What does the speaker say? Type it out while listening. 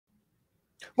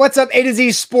What's up, A to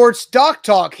Z Sports Doc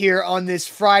Talk here on this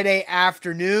Friday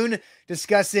afternoon,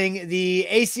 discussing the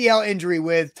ACL injury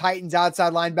with Titans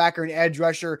outside linebacker and edge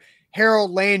rusher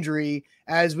Harold Landry.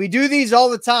 As we do these all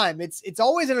the time, it's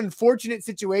always an unfortunate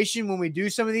situation when we do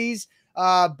some of these,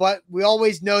 but we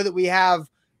always know that we have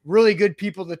really good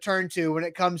people to turn to when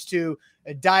it comes to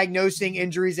diagnosing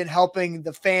injuries and helping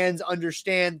the fans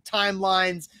understand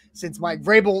timelines. Since Mike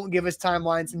Vrabel won't give us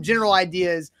timelines, some general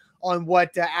ideas on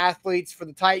what athletes for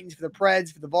the Titans, for the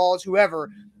Preds, for the Vols,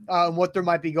 whoever, what they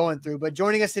might be going through. But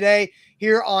joining us today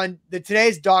here on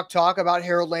today's Doc Talk about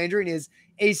Harold Landry and his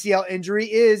ACL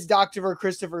injury is Dr.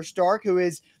 Christopher Stark, who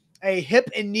is a hip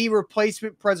and knee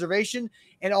replacement preservation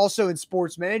and also in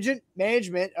sports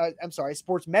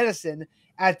sports medicine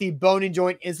at the Bone and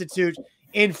Joint Institute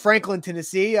in Franklin,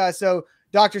 Tennessee. So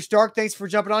Dr. Stark, thanks for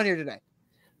jumping on here today.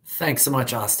 Thanks so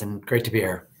much, Austin. Great to be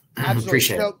here. Absolutely.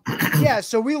 Appreciate it.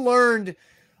 So we learned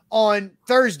on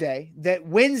Thursday that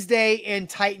Wednesday in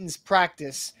Titans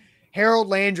practice, Harold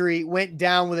Landry went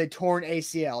down with a torn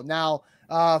ACL. Now,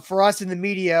 for us in the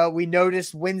media, we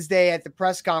noticed Wednesday at the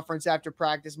press conference after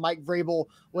practice, Mike Vrabel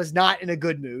was not in a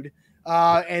good mood.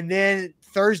 And then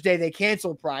Thursday they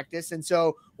canceled practice. And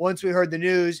so once we heard the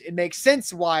news, it makes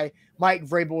sense why Mike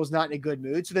Vrabel was not in a good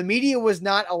mood. So the media was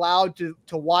not allowed to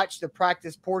watch the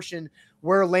practice portion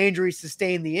where Landry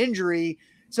sustained the injury.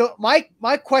 So my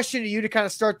question to you to kind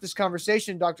of start this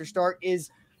conversation, Dr. Stark, is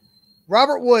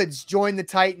Robert Woods joined the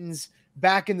Titans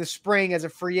back in the spring as a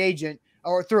free agent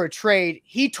or through a trade.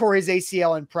 He tore his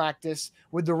ACL in practice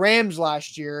with the Rams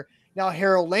last year. Now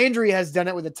Harold Landry has done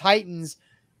it with the Titans.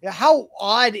 How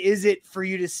odd is it for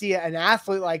you to see an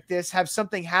athlete like this have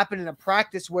something happen in a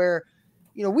practice where,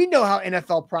 we know how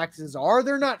NFL practices are.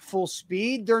 They're not full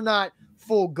speed. They're not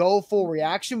full go, full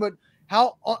reaction, but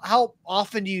how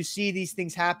often do you see these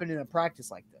things happen in a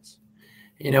practice like this?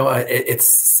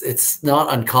 It's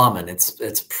not uncommon.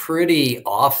 It's pretty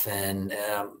often.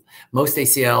 Most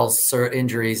ACL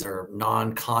injuries are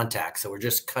non-contact, so we're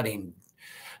just cutting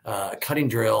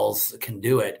drills can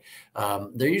do it.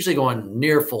 They're usually going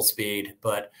near full speed,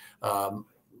 but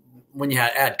when you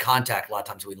add contact, a lot of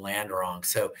times we land wrong.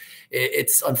 So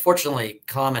it's unfortunately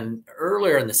common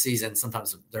earlier in the season.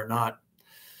 Sometimes they're not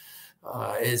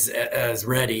as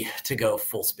ready to go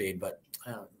full speed, but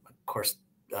of course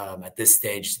at this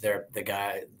stage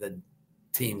the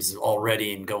team's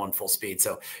already and going full speed.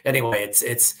 So anyway,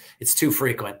 it's too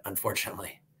frequent,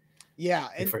 unfortunately. Yeah,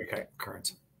 for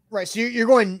occurrence. Right. So you're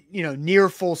going near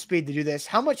full speed to do this.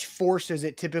 How much force does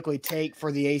it typically take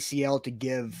for the ACL to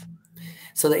give?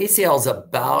 So the ACL is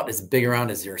about as big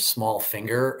around as your small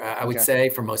finger, I would say,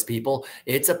 for most people.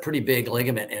 It's a pretty big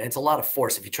ligament, and it's a lot of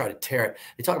force if you try to tear it.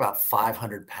 They talk about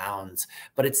 500 pounds,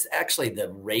 but it's actually the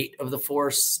rate of the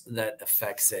force that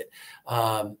affects it.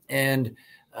 And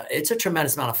it's a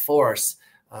tremendous amount of force.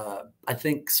 I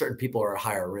think certain people are at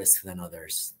higher risk than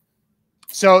others.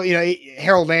 So,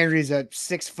 Harold Landry is a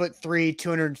 6'3",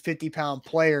 250-pound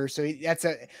player. So that's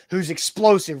who's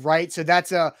explosive, right? So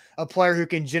that's a player who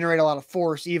can generate a lot of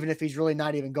force, even if he's really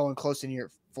not even going close to near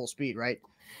full speed, right?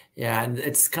 Yeah, and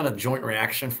it's kind of joint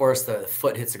reaction force. The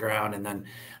foot hits the ground, and then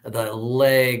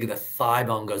the thigh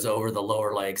bone goes over the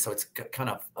lower leg. So it's kind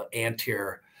of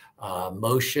anterior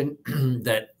motion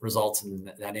that results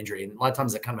in that injury. And a lot of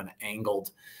times, that kind of an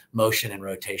angled motion and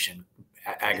rotation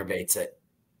aggravates it.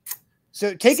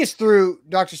 So take us through,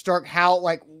 Dr. Stark, how,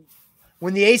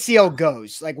 when the ACL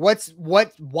goes,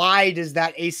 why does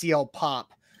that ACL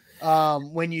pop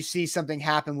when you see something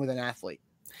happen with an athlete?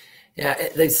 Yeah,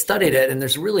 they studied it, and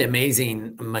there's really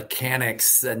amazing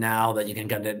mechanics now that you can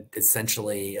kind of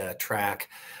essentially track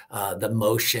the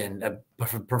motion,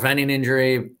 preventing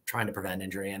injury, trying to prevent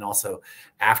injury, and also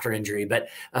after injury. But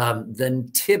then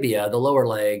tibia, the lower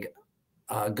leg,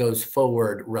 goes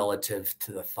forward relative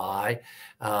to the thigh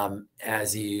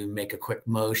as you make a quick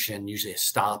motion, usually a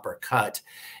stop or cut.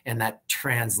 And that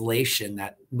translation,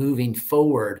 that moving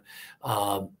forward,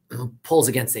 pulls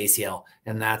against the ACL,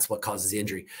 and that's what causes the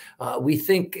injury. We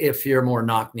think if you're more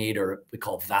knock-kneed, or we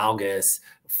call valgus,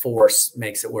 force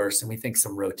makes it worse, and we think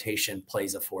some rotation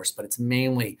plays a force, but it's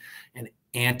mainly an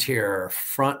anterior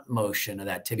front motion of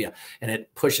that tibia, and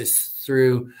it pushes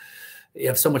through. You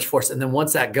have so much force. And then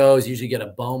once that goes, you usually get a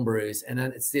bone bruise. And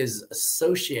then it's these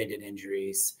associated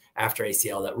injuries after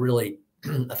ACL that really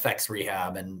affects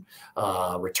rehab and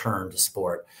return to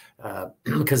sport.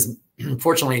 Because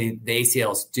unfortunately, the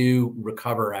ACLs do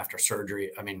recover after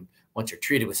surgery. I mean, once you're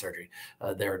treated with surgery,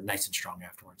 they're nice and strong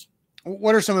afterwards.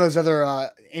 What are some of those other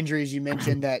injuries you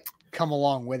mentioned that come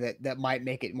along with it that might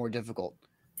make it more difficult?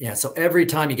 Yeah. So every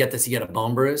time you get this, you get a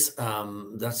bone bruise.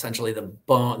 Essentially the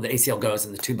ACL goes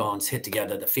and the two bones hit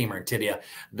together, the femur and tibia.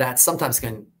 That sometimes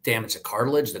can damage the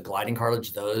cartilage, the gliding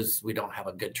cartilage. Those we don't have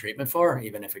a good treatment for,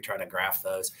 even if we try to graft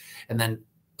those. And then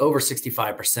over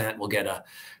 65% will get a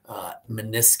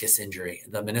meniscus injury.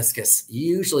 The meniscus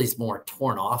usually is more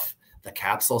torn off the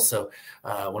capsule. So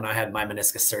when I had my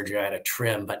meniscus surgery, I had a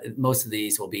trim, but most of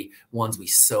these will be ones we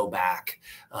sew back.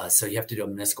 So you have to do a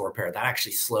meniscal repair. That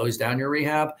actually slows down your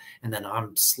rehab. And then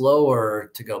I'm slower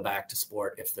to go back to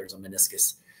sport if there's a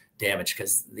meniscus damage,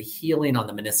 because the healing on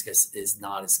the meniscus is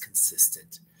not as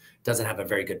consistent. It doesn't have a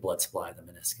very good blood supply, the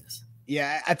meniscus.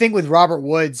 Yeah, I think with Robert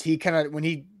Woods, he kind of, when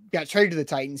he got traded to the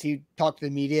Titans, he talked to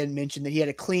the media and mentioned that he had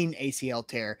a clean ACL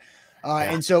tear.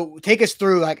 And so take us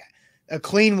through like a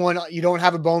clean one. You don't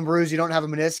have a bone bruise. You don't have a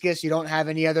meniscus. You don't have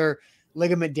any other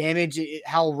ligament damage.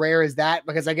 How rare is that?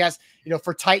 Because I guess,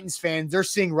 for Titans fans, they're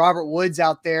seeing Robert Woods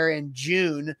out there in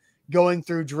June going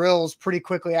through drills pretty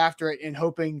quickly after it and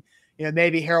hoping,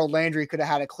 maybe Harold Landry could have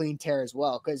had a clean tear as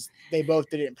well, because they both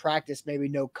did it in practice, maybe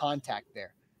no contact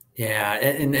there. Yeah,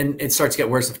 and it starts to get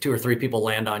worse if two or three people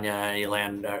land on you, and you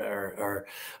land, or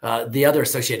the other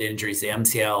associated injuries, the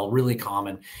MCL, really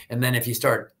common. And then if you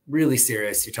start really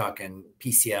serious, you're talking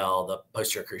PCL, the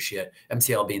posterior cruciate,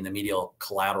 MCL being the medial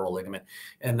collateral ligament,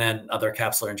 and then other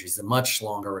capsular injuries, a much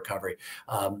longer recovery.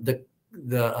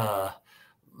 The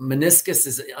meniscus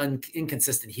is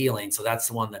inconsistent healing, so that's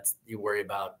the one that you worry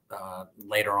about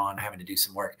later on having to do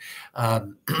some work.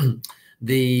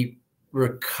 The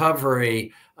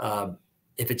recovery,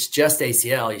 if it's just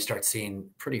ACL, you start seeing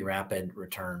pretty rapid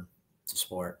return to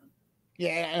sport.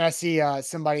 Yeah, and I see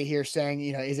somebody here saying,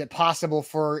 is it possible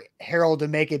for Harold to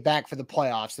make it back for the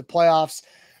playoffs? The playoffs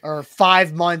are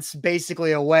 5 months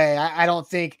basically away. I don't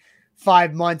think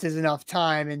 5 months is enough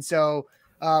time. And so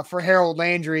for Harold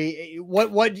Landry,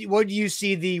 what do you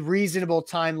see the reasonable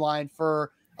timeline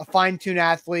for a fine-tuned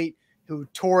athlete who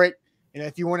tore it?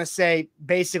 If you want to say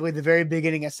basically the very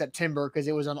beginning of September, because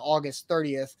it was on August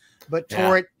 30th, but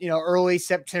tore it, early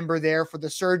September there for the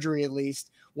surgery at least.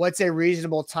 What's a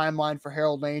reasonable timeline for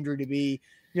Harold Landry to be,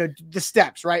 the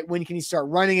steps, right? When can he start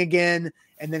running again?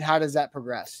 And then how does that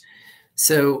progress?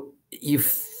 So you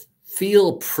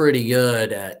feel pretty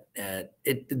good at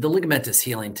it. The ligamentous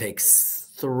healing takes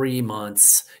 3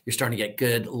 months. You're starting to get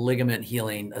good ligament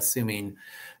healing, assuming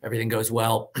everything goes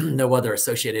well, no other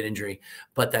associated injury,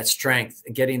 but that strength,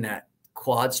 getting that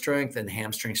quad strength and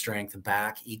hamstring strength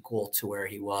back equal to where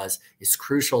he was is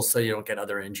crucial, so you don't get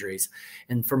other injuries.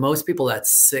 And for most people,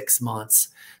 that's 6 months.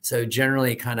 So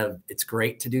generally it's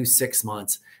great to do 6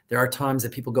 months. There are times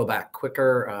that people go back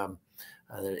quicker.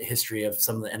 The history of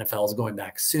some of the NFLs going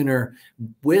back sooner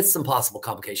with some possible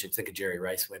complications. Think of Jerry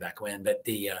Rice way back when, but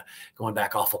the going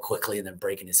back awful quickly and then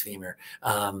breaking his femur.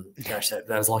 Gosh, that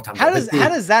was a long time ago. How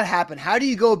does that happen? How do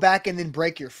you go back and then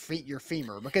break your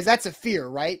femur? Because that's a fear,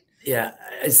 right? Yeah,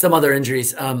 some other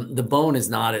injuries. The bone is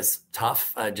not as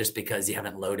tough just because you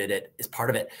haven't loaded it is part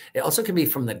of it. It also can be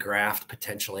from the graft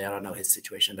potentially. I don't know his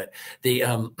situation, but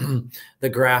the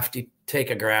graft, you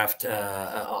take a graft,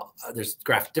 there's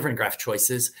different graft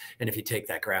choices. And if you take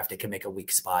that graft, it can make a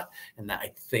weak spot. And that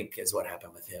I think is what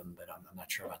happened with him, but I'm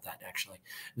not sure about that actually.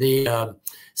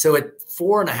 So at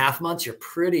 4.5 months, you're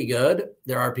pretty good.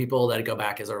 There are people that go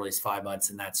back as early as 5 months,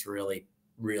 and that's really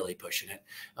pushing it,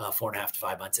 4.5 to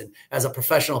 5 months. And as a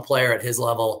professional player at his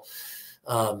level,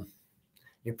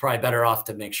 you're probably better off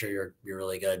to make sure you're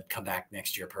really good. Come back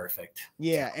next year perfect.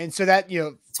 Yeah, and so that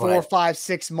 4, 5,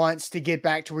 6 months to get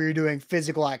back to where you're doing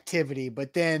physical activity.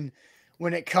 But then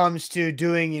when it comes to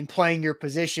doing and playing your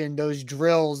position, those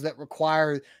drills that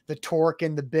require the torque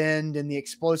and the bend and the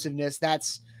explosiveness,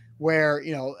 that's where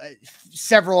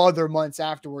several other months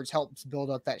afterwards helps build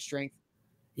up that strength.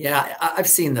 Yeah, I've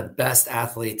seen the best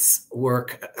athletes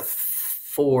work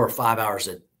 4 or 5 hours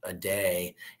a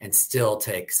day and still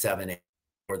take 7, 8,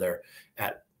 where they're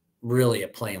at really a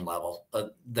playing level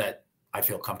that I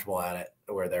feel comfortable at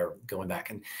it, where they're going back.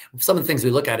 And some of the things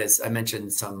we look at is, I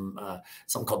mentioned something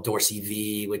called Dorsey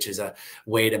V, which is a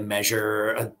way to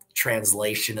measure a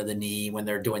translation of the knee when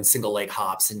they're doing single leg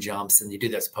hops and jumps. And you do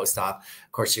this post-op.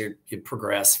 Of course, you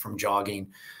progress from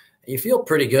jogging. You feel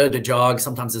pretty good to jog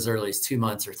sometimes as early as 2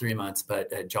 months or 3 months,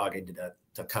 but jogging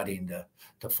to cutting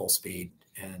to full speed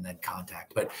and then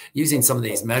contact. But using some of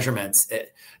these measurements,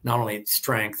 not only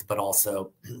strength, but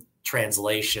also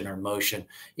translation or motion,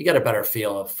 you get a better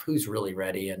feel of who's really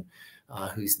ready and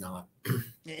who's not.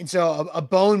 And so a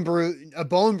bone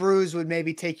bruise would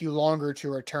maybe take you longer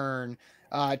to return.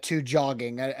 to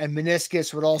jogging. A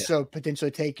meniscus would also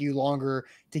potentially take you longer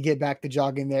to get back to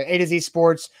jogging there. A to Z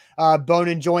Sports, Bone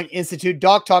and Joint Institute,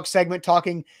 DocTalk segment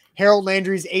talking Harold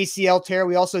Landry's ACL tear.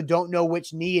 We also don't know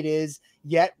which knee it is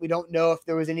yet. We don't know if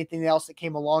there was anything else that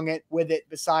came along with it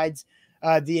besides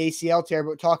the ACL tear.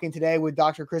 But talking today with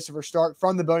Dr. Christopher Stark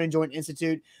from the Bone and Joint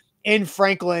Institute in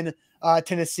Franklin,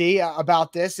 Tennessee,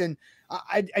 about this. And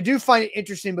I do find it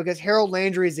interesting because Harold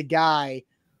Landry is a guy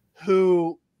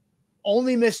who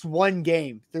only missed one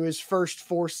game through his first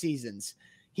 4 seasons.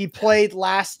 He played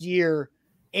last year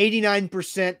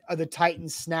 89% of the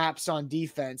Titans snaps on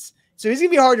defense. So he's going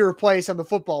to be hard to replace on the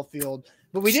football field.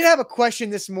 But we did have a question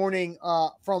this morning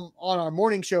on our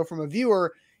morning show from a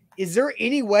viewer. Is there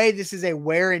any way this is a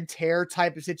wear and tear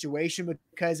type of situation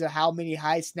because of how many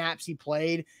high snaps he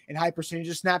played and high percentage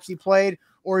of snaps he played?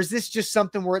 Or is this just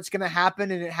something where it's going to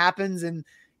happen and it happens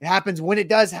when it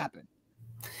does happen?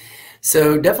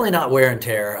 So definitely not wear and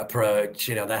tear approach.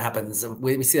 That happens.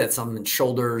 We see that some in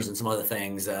shoulders and some other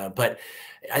things. But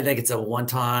I think it's a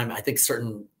one-time. I think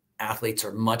certain athletes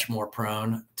are much more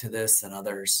prone to this than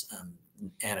others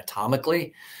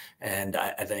anatomically. And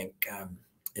I think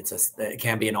it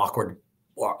can be an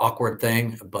awkward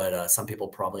thing, but some people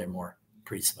probably are more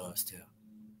predisposed to.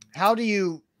 How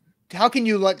can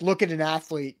you look at an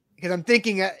athlete? Because I'm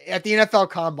thinking at the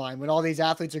NFL Combine, when all these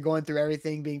athletes are going through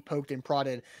everything, being poked and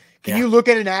prodded, can you look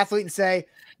at an athlete and say,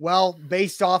 well,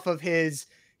 based off of his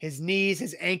knees,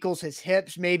 his ankles, his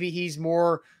hips, maybe he's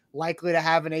more likely to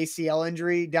have an ACL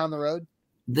injury down the road?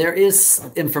 There is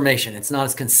information. It's not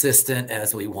as consistent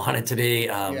as we want it to be,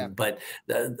 but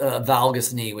the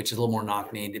valgus knee, which is a little more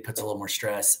knock knee, it puts a little more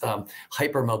stress.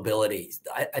 Hypermobility.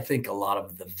 I think a lot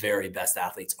of the very best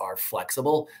athletes are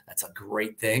flexible. That's a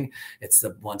great thing. It's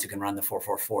the ones who can run the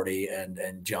 4.40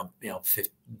 and jump,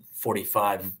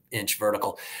 45-inch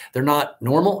vertical. They're not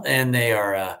normal, and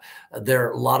they're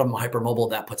a lot of them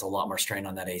hypermobile. That puts a lot more strain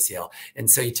on that ACL. And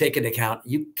so you take into account,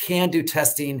 you can do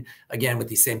testing again with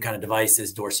these same kind of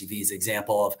devices. Dorsey V's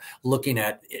example of looking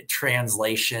at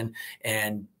translation,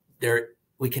 and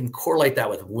we can correlate that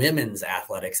with women's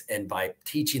athletics. And by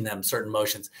teaching them certain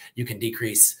motions, you can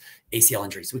decrease ACL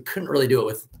injuries. We couldn't really do it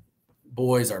with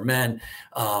boys or men.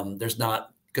 There's not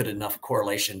good enough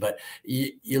correlation, but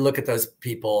you look at those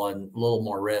people and a little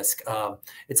more risk.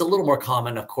 It's a little more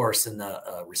common, of course, in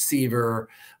the receiver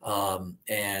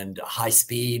and high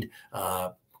speed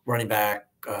running back,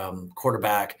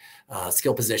 quarterback,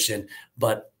 skill position,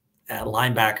 but at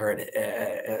linebacker,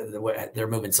 they're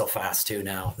moving so fast too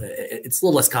now. It's a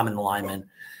little less common in linemen.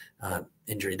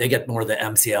 Injury. They get more of the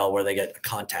MCL where they get a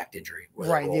contact injury.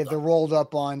 Right. The rolled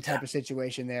up on type of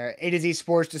situation there. A to Z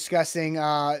Sports discussing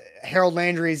Harold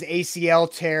Landry's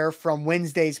ACL tear from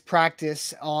Wednesday's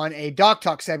practice on a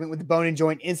DocTalk segment with the Bone and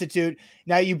Joint Institute.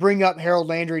 Now you bring up Harold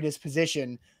Landry at his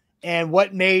position and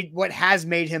what has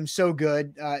made him so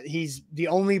good. He's the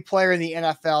only player in the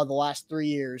NFL the last 3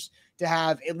 years to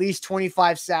have at least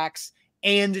 25 sacks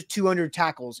and 200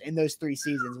 tackles in those 3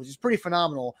 seasons, which is pretty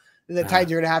phenomenal. The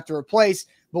Titans are going to have to replace.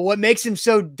 But what makes him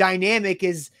so dynamic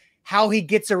is how he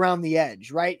gets around the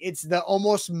edge, right? It's the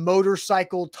almost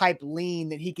motorcycle type lean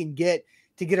that he can get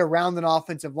to get around an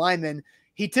offensive lineman.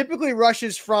 He typically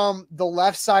rushes from the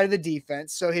left side of the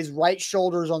defense, so his right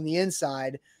shoulder is on the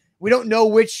inside. We don't know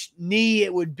which knee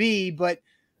it would be, but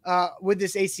with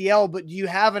this ACL, but do you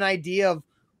have an idea of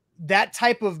that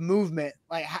type of movement,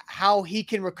 like how he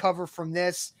can recover from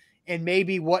this and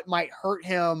maybe what might hurt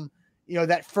him,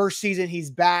 that first season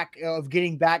he's back, of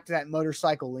getting back to that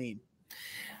motorcycle lean?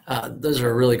 Those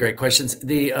are really great questions.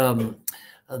 The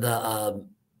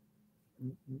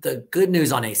good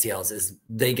news on ACLs is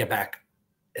they get back,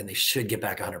 and they should get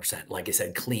back 100%. Like I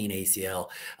said, clean ACL.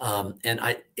 And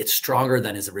it's stronger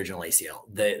than his original ACL.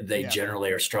 They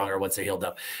generally are stronger once they're healed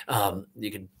up.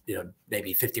 You can,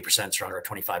 maybe 50% stronger,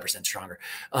 25% stronger.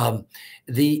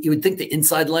 You would think the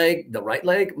inside leg, the right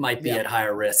leg, might be at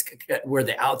higher risk, where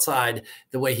the outside,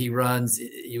 the way he runs,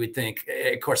 you would think,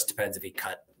 of course, it depends if he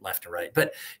cut left or right,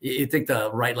 but you think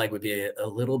the right leg would be a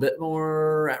little bit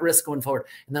more at risk going forward.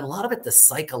 And then a lot of it, the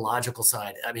psychological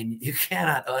side. I mean, you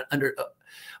cannot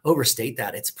overstate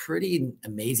that. It's pretty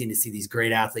amazing to see these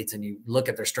great athletes, and you look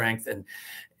at their strength, and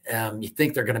you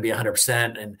think they're going to be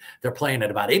 100%, and they're playing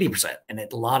at about 80%. And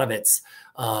a lot of it's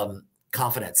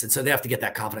confidence. And so they have to get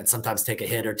that confidence, sometimes take a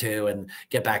hit or two and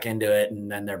get back into it, and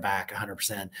then they're back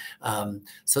 100%.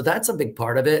 So that's a big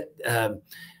part of it.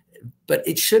 But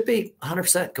it should be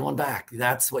 100% going back.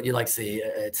 That's what you like to see.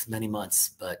 It's many months,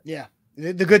 but yeah.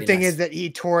 The good thing is that he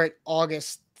tore it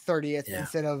August 30th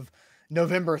instead of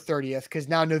November 30th, because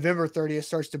now November 30th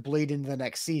starts to bleed into the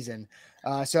next season.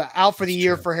 So out for the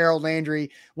year for Harold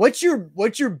Landry. What's your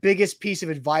biggest piece of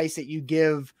advice that you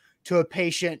give to a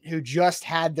patient who just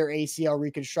had their ACL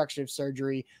reconstructive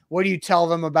surgery? What do you tell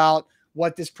them about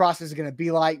what this process is going to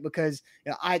be like? Because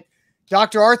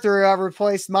Dr. Arthur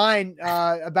replaced mine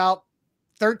about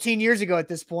 13 years ago at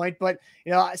this point, but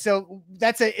so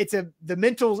the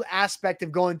mental aspect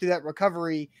of going through that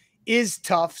recovery is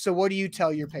tough. So what do you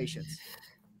tell your patients?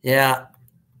 Yeah,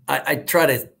 I try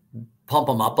to pump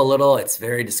them up a little. It's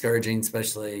very discouraging,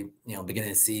 especially, beginning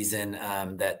of the season,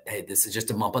 that, hey, this is just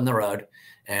a bump on the road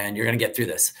and you're going to get through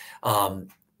this.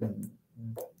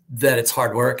 That it's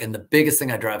hard work. And the biggest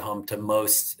thing I drive home to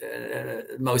most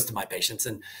of my patients,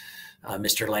 and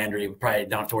Mr. Landry probably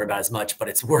don't have to worry about as much, but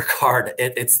it's work hard.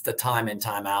 It's the time in,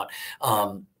 time out,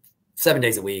 7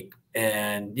 days a week.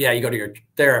 And yeah, you go to your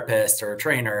therapist or a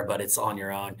trainer, but it's on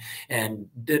your own, and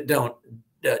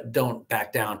don't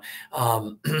back down.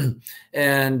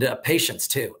 And patience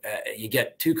too. You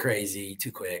get too crazy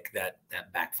too quick, that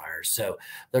backfires. So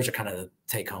those are kind of the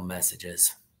take home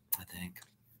messages, I think.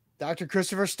 Dr.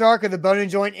 Christopher Stark of the Bone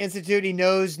and Joint Institute. He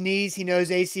knows knees. He knows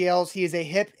ACLs. He is a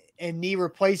hip and knee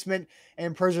replacement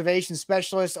and preservation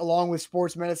specialist, along with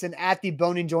sports medicine at the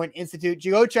Bone and Joint Institute.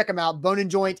 You go check them out,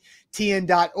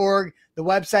 boneandjointtn.org. The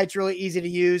website's really easy to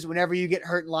use. Whenever you get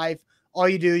hurt in life, all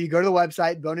you do, you go to the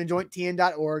website,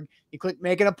 boneandjointtn.org. You click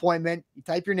make an appointment. You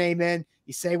type your name in.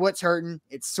 You say what's hurting.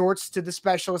 It sorts to the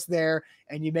specialist there,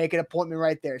 and you make an appointment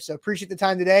right there. So appreciate the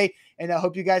time today, and I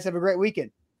hope you guys have a great weekend.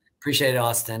 Appreciate it,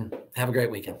 Austin. Have a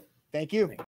great weekend. Thank you.